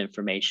along some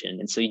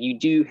information. And so you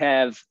do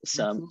have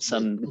some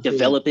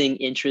developing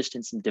interest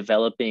and some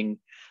developing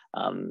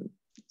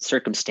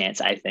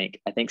circumstance, I think.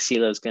 I think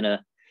CeeLo's going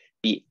to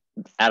be,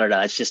 I don't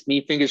know, it's just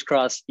me, fingers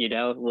crossed,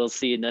 we'll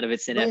see. None of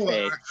it's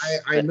NFA.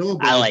 I know,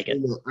 but I like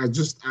it.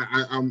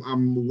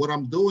 What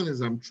I'm doing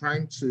is I'm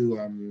trying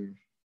to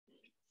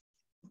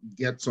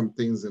get some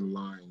things in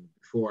line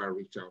before I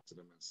reach out to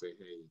them and say,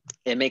 hey.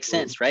 It makes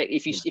sense, right?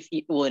 If you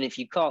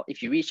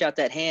reach out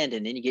that hand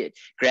and then you get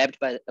grabbed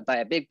by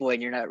a big boy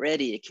and you're not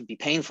ready, it can be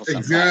painful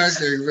sometimes.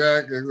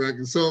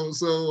 Exactly. So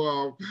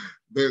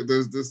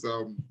there's this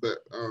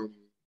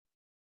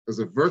there's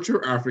a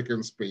virtual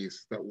African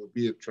space that will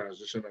be a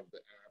transition of the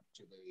app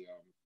to the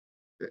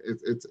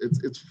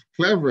it's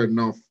clever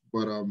enough,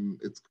 but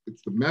it's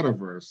the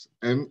metaverse,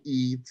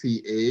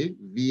 METAVAS.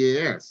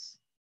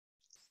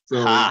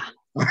 So I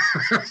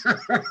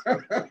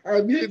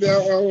knew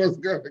that one was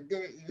gonna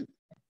get you.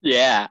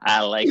 Yeah,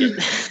 I like it.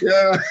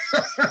 Yeah.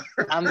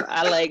 I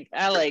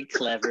like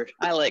clever.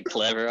 I like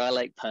clever. I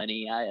like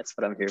punny. That's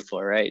what I'm here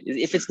for, right?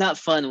 If it's not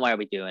fun, why are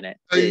we doing it?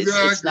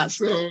 Exactly. It's not.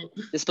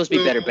 It's supposed to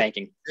be better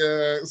banking.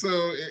 Yeah. So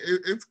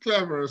it's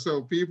clever.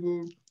 So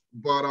people,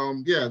 but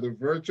the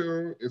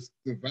virtual is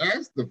the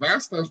vast. The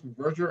vast stands for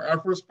virtual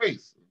Afro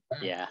space.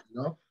 Yeah.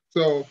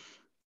 So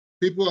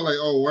people are like,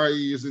 oh, why are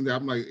you using that?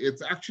 I'm like,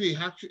 it actually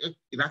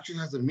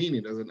has a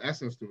meaning. There's an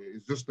essence to it.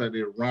 It's just that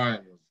it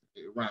rhymes.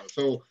 It rhymes.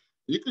 So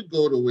you could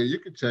go to where you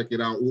could check it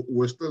out.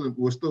 We're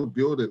still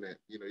building it.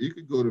 You know, you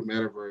could go to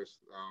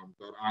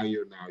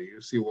metaverse.io now.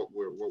 You see what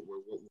we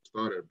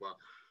started, but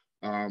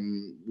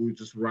we're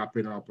just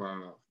wrapping up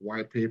a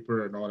white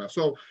paper and all that.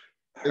 So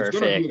it's going to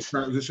be a Perfect.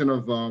 transition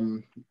of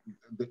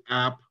the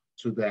app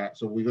to that.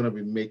 So we're going to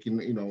be making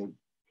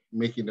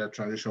that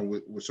transition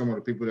with some of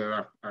the people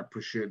that I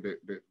appreciate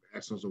the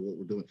essence of what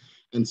we're doing.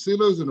 And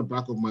Sila's in the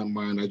back of my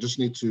mind. I just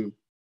need to,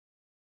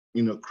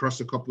 cross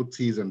a couple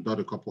T's and dot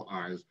a couple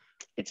I's.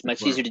 It's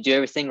much easier to do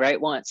everything right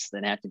once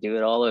than have to do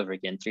it all over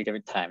again 3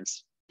 different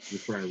times.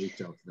 Before I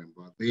reach out to them,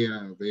 but they're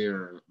on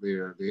that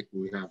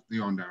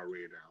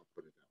radar. I'll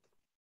put it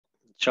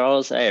down.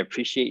 Charles, I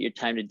appreciate your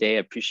time today. I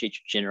appreciate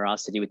your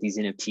generosity with these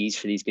NFTs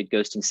for these good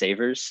ghosting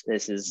savers.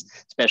 This is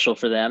special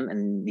for them,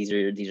 and these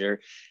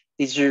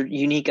are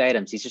unique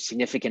items. These are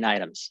significant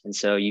items, and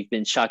so you've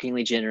been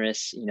shockingly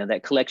generous. You know,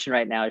 that collection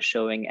right now is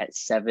showing at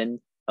 7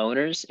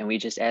 owners, and we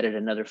just added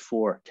another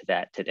 4 to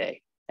that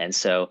today. And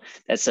so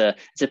it's a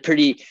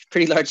pretty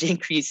large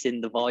increase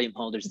in the volume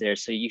holders there.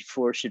 So you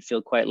 4 should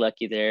feel quite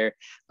lucky there.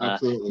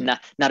 Absolutely.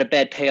 Not a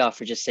bad payoff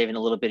for just saving a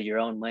little bit of your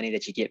own money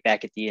that you get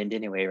back at the end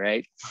anyway,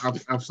 right?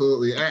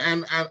 Absolutely.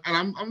 And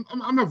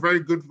I'm a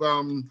very good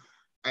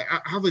I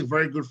have a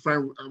very good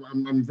friend.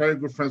 I'm very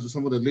good friends with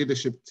some of the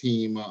leadership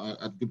team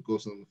at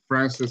GoodGhosting.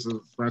 Francis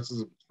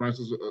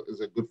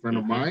is a good friend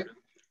of mine.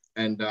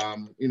 And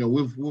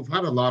we've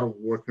had a lot of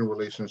working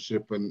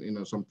relationship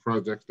and some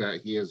projects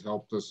that he has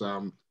helped us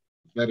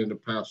vet in the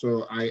past.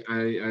 So I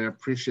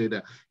appreciate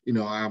that.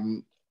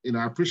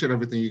 I appreciate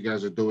everything you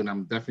guys are doing.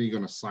 I'm definitely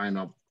going to sign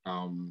up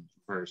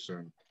very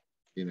soon.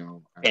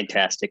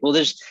 Fantastic. Well,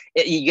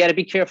 you got to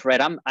be careful,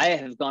 right? I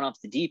have gone off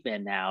the deep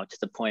end now to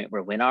the point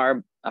where when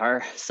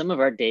some of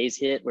our days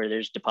hit where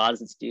there's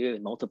deposits due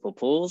in multiple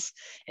pools,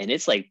 and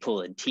it's like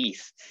pulling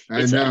teeth.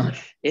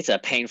 It's a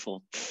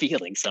painful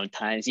feeling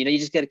sometimes. You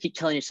just got to keep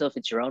telling yourself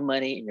it's your own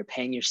money and you're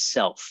paying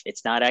yourself.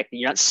 It's not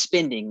you're not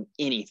spending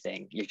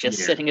anything. You're just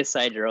setting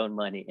aside your own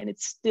money, and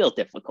it's still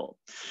difficult.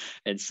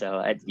 And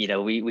so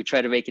we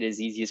try to make it as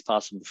easy as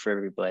possible for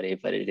everybody,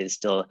 but it is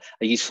still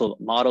a useful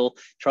model.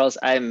 Charles,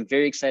 I'm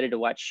very excited to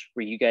watch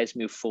where you guys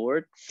move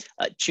forward.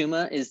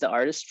 Chuma is the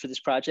artist for this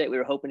project. We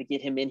were hoping to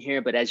get him in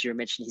here, but as you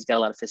mentioned, he's got a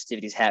lot of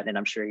festivities happening.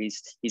 I'm sure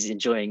he's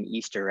enjoying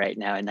Easter right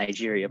now in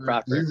Nigeria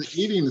proper. He's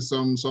eating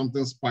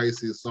something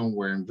spicy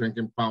somewhere and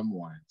drinking palm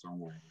wine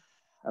somewhere.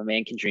 A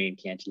man can dream,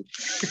 can't he?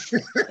 So,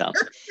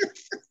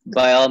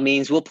 by all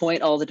means, we'll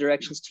point all the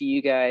directions to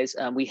you guys.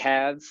 We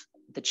have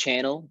the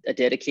channel, a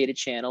dedicated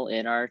channel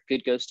in our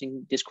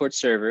GoodGhosting Discord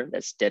server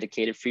that's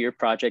dedicated for your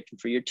project and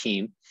for your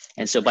team.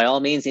 And so by all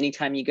means,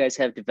 anytime you guys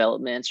have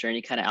developments or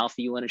any kind of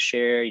alpha you want to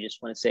share, you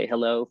just want to say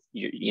hello,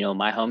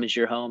 my home is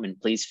your home, and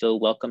please feel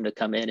welcome to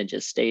come in and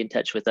just stay in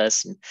touch with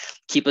us and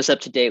keep us up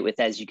to date with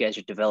as you guys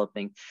are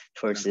developing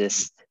towards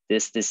this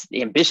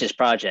ambitious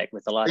project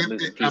with a lot of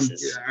moving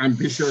pieces.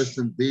 Ambitious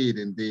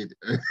indeed.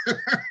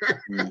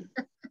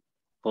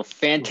 Well,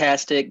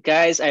 fantastic.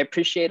 Guys, I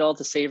appreciate all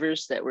the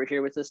savers that were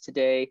here with us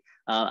today.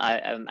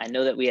 I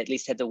know that we at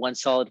least had the one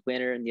solid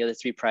winner, and the other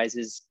 3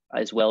 prizes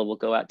as well will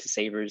go out to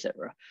savers that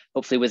were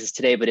hopefully with us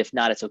today. But if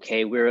not, it's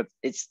okay.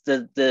 It's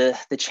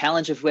the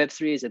challenge of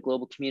Web3 is a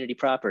global community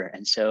proper.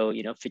 And so,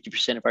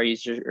 50% of our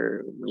users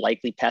are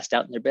likely passed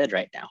out in their bed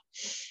right now.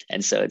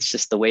 And so it's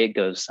just the way it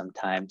goes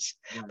sometimes.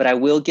 Right. But I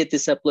will get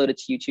this uploaded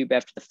to YouTube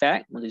after the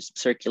fact. We'll do some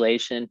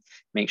circulation,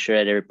 make sure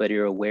that everybody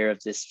are aware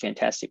of this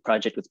fantastic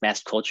project with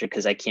Mass Culture,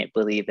 because I can't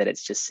believe that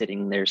it's just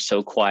sitting there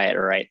so quiet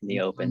right in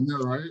the open. I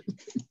know, right?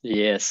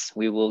 Yes,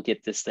 we will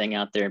get this thing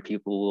out there and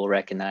people will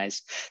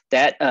recognize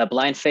that.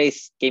 Blind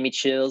Faith gave me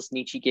chills.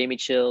 Nietzsche gave me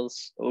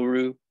chills.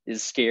 Oru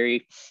is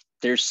scary.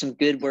 There's some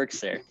good works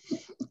there.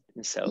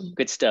 And so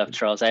good stuff,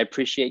 Charles. I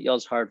appreciate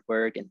y'all's hard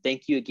work. And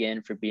thank you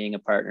again for being a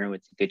partner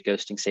with the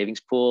GoodGhosting Savings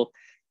Pool.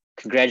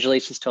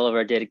 Congratulations to all of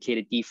our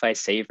dedicated DeFi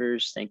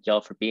savers. Thank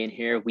y'all for being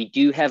here. We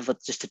do have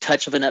just a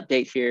touch of an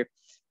update here.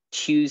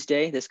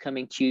 This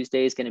coming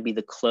Tuesday is going to be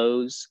the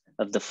close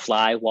of the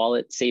Fly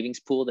wallet savings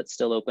pool that's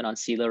still open on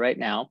Sila right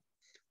now.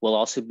 We'll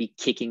also be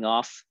kicking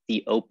off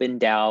the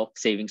OpenDAO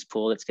savings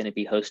pool that's going to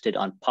be hosted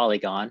on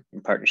Polygon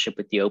in partnership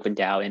with the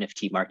OpenDAO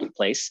NFT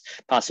marketplace.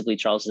 Possibly,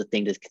 Charles, is a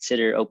thing to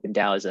consider.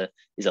 OpenDAO is a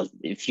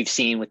if you've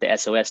seen with the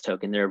SOS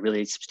token, they're a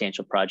really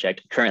substantial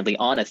project currently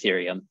on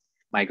Ethereum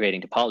migrating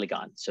to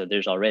Polygon. So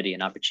there's already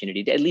an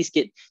opportunity to at least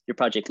get your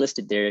project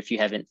listed there if you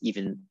haven't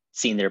even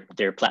seen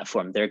their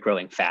platform. They're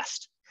growing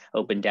fast.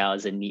 OpenDAO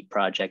is a neat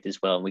project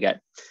as well. And we got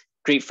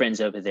great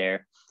friends over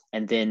there.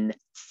 And then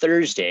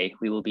Thursday,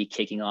 we will be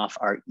kicking off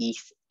our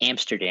ETH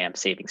Amsterdam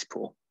savings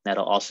pool.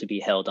 That'll also be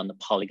held on the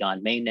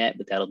Polygon mainnet,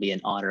 but that'll be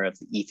in honor of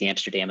the ETH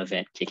Amsterdam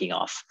event kicking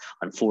off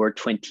on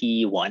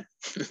 4/21.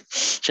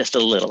 Just a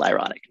little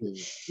ironic.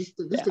 Just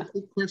a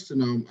quick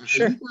question.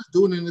 Sure. Are you guys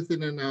doing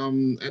anything in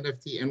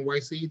NFT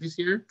NYC this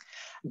year?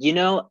 You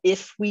know,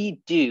 if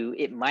we do,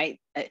 it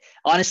might,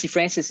 honestly,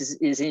 Francis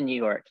is in New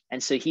York.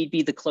 And so he'd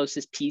be the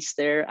closest piece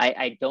there.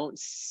 I don't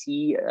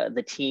see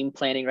the team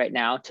planning right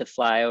now to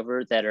fly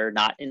over that are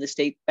not in the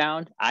state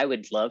bound. I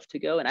would love to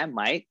go, and I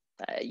might.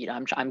 You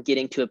know, I'm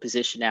getting to a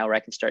position now where I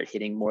can start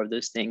hitting more of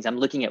those things. I'm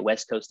looking at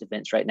West Coast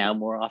events right now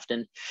more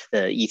often,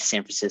 the ETH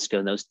San Francisco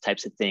and those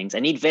types of things. I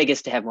need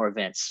Vegas to have more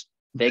events.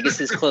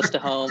 Vegas is close to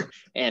home,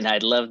 and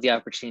I'd love the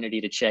opportunity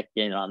to check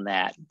in on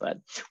that. But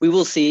we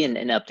will see an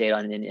update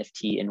on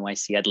NFT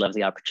NYC. I'd love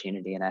the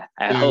opportunity, and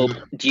I hope.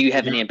 Do you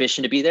have any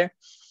ambition to be be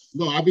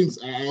No, I'll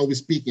be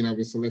speaking. I've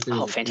been selected.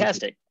 Oh,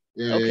 fantastic!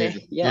 Yeah,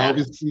 okay, yeah. I'll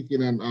be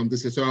speaking, and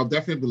this is so. I'll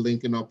definitely be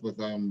linking up with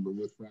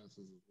Francis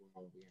as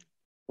well. Yeah.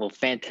 Well,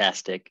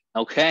 fantastic.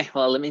 Okay,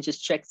 well, let me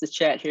just check the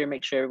chat here,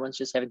 make sure everyone's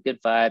just having good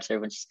vibes.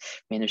 Everyone's,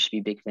 there should be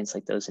big events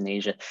like those in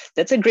Asia.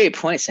 That's a great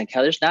point, Senko.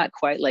 There's not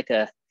quite like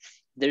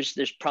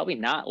there's probably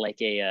not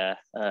like a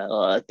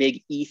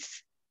big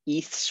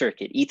ETH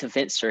circuit, ETH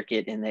event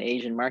circuit in the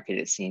Asian market,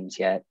 it seems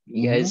yet.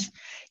 You guys,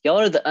 y'all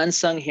are the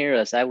unsung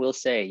heroes, I will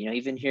say. You know,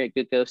 even here at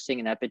GoodGhosting,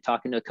 and I've been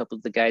talking to a couple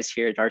of the guys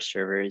here at our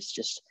server, is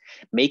just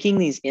making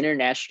these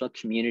international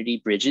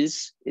community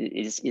bridges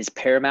is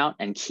paramount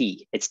and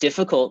key. It's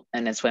difficult,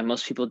 and that's why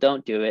most people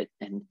don't do it.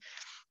 And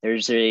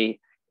there's a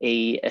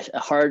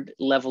hard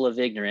level of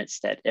ignorance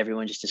that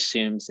everyone just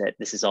assumes that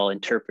this is all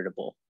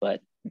interpretable,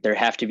 but there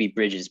have to be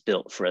bridges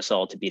built for us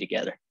all to be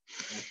together.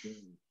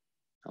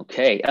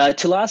 Okay,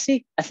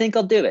 Tulasi, I think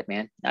I'll do it,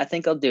 man. I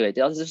think I'll do it.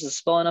 This is a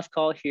small enough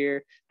call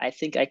here. I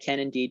think I can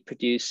indeed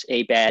produce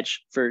a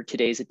badge for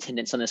today's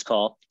attendance on this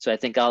call. So I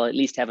think I'll at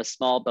least have a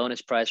small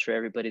bonus prize for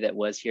everybody that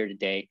was here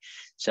today.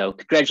 So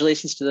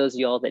congratulations to those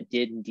of y'all that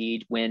did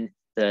indeed win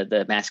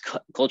the mass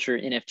culture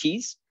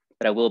NFTs.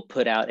 But I will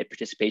put out a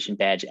participation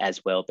badge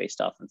as well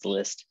based off of the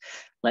list.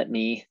 Let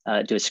me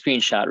do a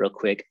screenshot real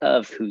quick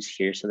of who's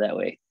here, so that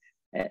way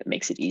it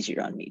makes it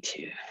easier on me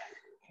too.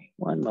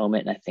 One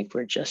moment, and I think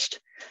we're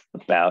just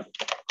about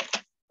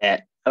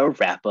at a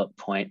wrap-up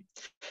point.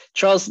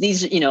 Charles,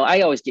 these, you know, I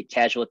always get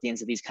casual at the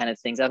ends of these kind of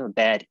things. I'm a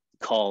bad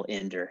call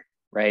ender,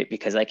 right?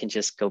 Because I can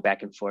just go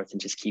back and forth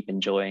and just keep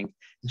enjoying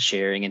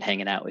sharing and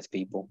hanging out with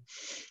people.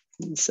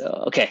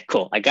 So, okay,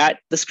 cool. I got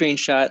the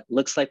screenshot.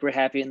 Looks like we're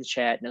happy in the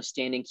chat. No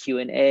standing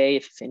Q&A.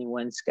 If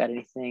anyone's got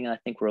anything, I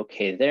think we're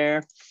okay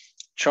there.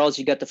 Charles,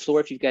 you got the floor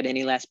if you've got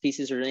any last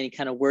pieces or any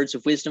kind of words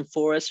of wisdom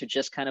for us, or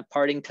just kind of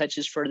parting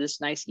touches for this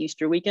nice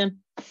Easter weekend.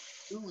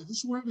 No, I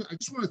just want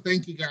to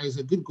thank you guys.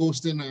 A good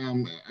ghosting.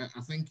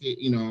 I think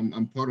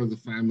I'm part of the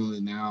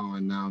family now,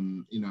 and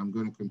I'm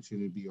going to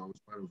continue to be always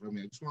part of the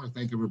family. I just want to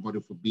thank everybody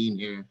for being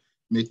here,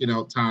 making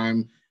out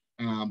time.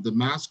 The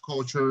mass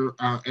culture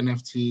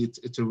NFT,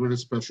 it's a really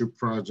special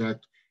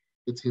project.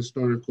 It's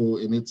historical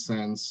in its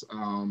sense.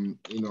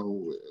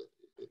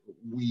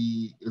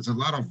 There's a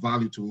lot of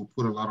value to it. We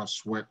put a lot of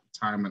sweat,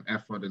 time, and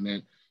effort in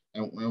it,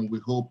 and we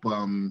hope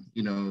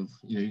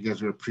you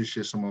guys will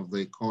appreciate some of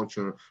the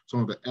culture,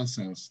 some of the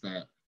essence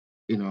that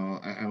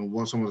and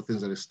what some of the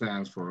things that it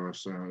stands for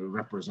us,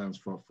 represents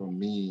for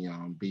me,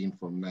 being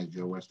from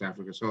Nigeria, West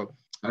Africa. So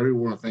I really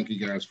want to thank you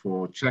guys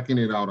for checking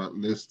it out, at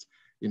least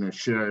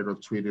share it or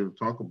tweet it or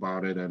talk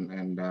about it,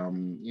 and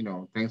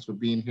thanks for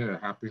being here.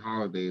 Happy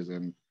holidays,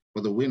 and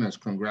for the winners,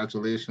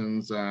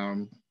 congratulations.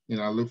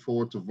 I look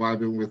forward to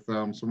vibing with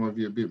some of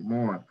you a bit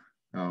more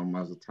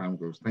as the time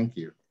goes. Thank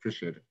you.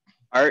 Appreciate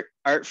it.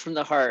 Art from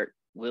the heart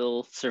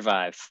will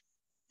survive.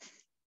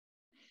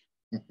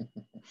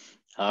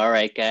 All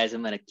right, guys,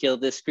 I'm going to kill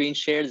this screen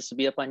share. This will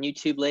be up on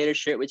YouTube later.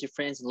 Share it with your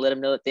friends and let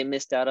them know that they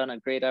missed out on a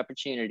great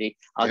opportunity.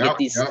 I'll get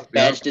these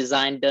badge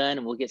design done,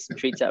 and we'll get some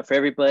treats out for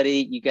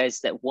everybody. You guys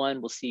that won,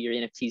 we'll see your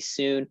NFTs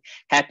soon.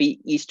 Happy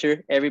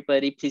Easter,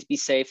 everybody. Please be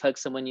safe, hug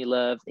someone you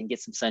love, and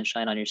get some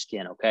sunshine on your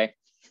skin, okay?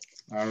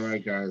 All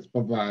right, guys.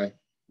 Bye-bye.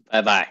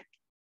 Bye-bye.